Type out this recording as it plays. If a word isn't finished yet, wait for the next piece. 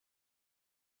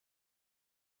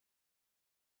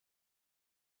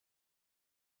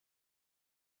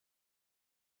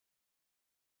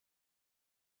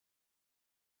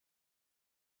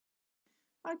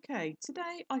Okay,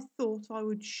 today I thought I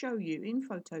would show you in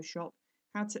Photoshop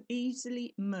how to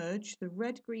easily merge the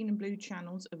red, green and blue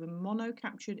channels of a mono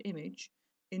captured image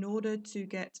in order to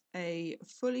get a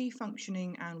fully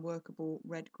functioning and workable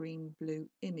red, green, blue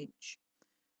image.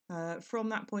 From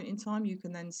that point in time, you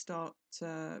can then start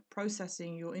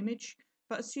processing your image,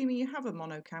 but assuming you have a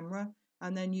mono camera,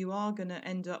 and then you are going to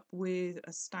end up with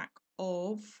a stack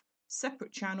of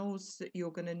separate channels that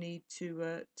you're going to need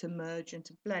to merge and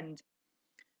to blend.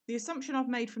 The assumption I've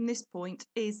made from this point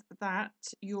is that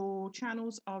your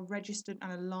channels are registered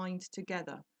and aligned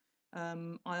together. I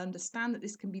understand that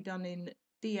this can be done in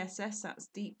DSS, that's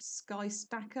Deep Sky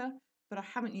Stacker, but I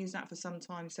haven't used that for some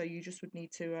time, so you just would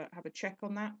need to have a check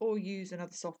on that or use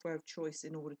another software of choice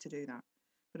in order to do that.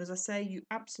 But as I say, you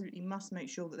absolutely must make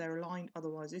sure that they're aligned,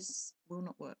 otherwise this will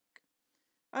not work.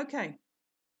 Okay,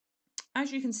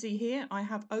 as you can see here, I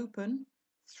have open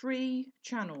 3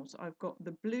 channels. I've got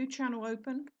the blue channel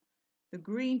open, the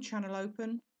green channel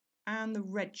open and the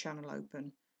red channel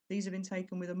open. These have been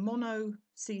taken with a mono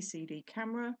CCD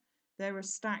camera. They're a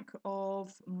stack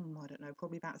of, I don't know,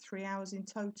 probably about 3 hours in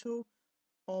total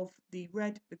of the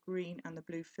red, the green and the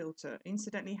blue filter.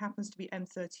 Incidentally, happens to be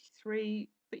M33,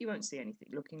 but you won't see anything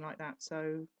looking like that,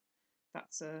 so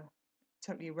that's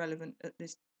totally irrelevant at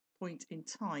this point in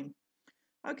time.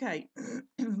 Okay,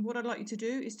 what I'd like you to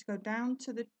do is to go down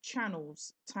to the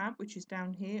Channels tab, which is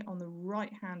down here on the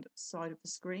right hand side of the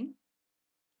screen,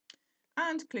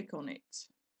 and click on it.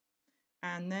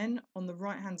 And then on the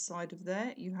right hand side of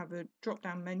there, you have a drop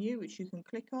down menu which you can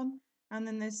click on, and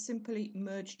then there's simply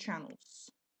Merge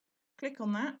Channels. Click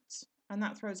on that, and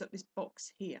that throws up this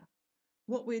box here.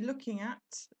 What we're looking at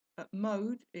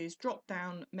mode is drop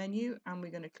down menu, and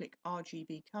we're going to click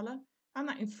RGB color, and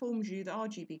that informs you that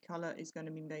RGB color is going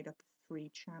to be made up of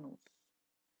 3 channels.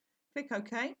 Click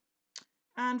OK,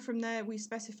 and from there we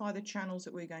specify the channels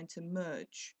that we're going to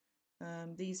merge.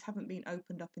 These haven't been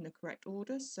opened up in the correct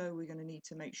order, so we're going to need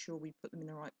to make sure we put them in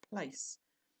the right place.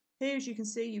 Here, as you can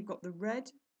see, you've got the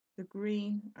red, the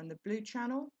green and the blue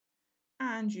channel,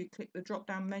 and you click the drop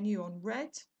down menu on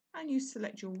red and you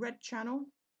select your red channel,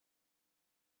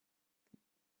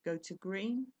 go to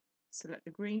green, select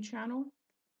the green channel,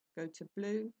 go to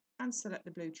blue and select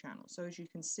the blue channel. So as you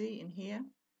can see in here,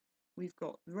 we've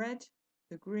got the red,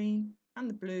 the green and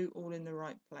the blue all in the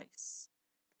right place.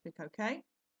 Click OK,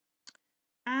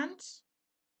 and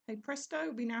hey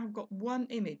presto, we now have got one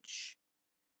image,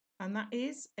 and that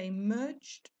is a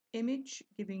merged image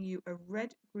giving you a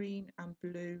red, green and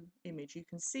blue image. You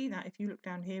can see that if you look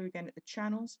down here again at the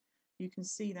channels, you can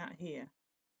see that here.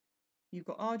 You've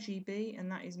got RGB,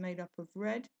 and that is made up of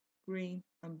red, green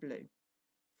and blue.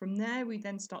 From there we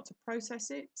then start to process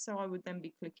it, so I would then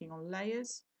be clicking on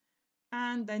layers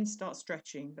and then start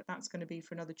stretching, but that's going to be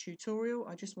for another tutorial.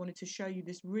 I just wanted to show you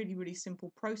this really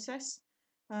simple process,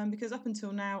 because up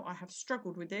until now I have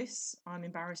struggled with this, I'm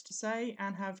embarrassed to say,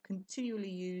 and have continually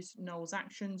used Noel's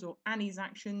actions or Annie's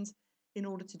actions in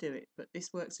order to do it, but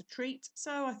this works a treat,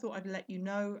 so I thought I'd let you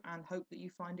know and hope that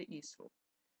you find it useful.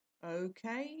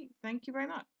 Okay, thank you very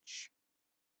much.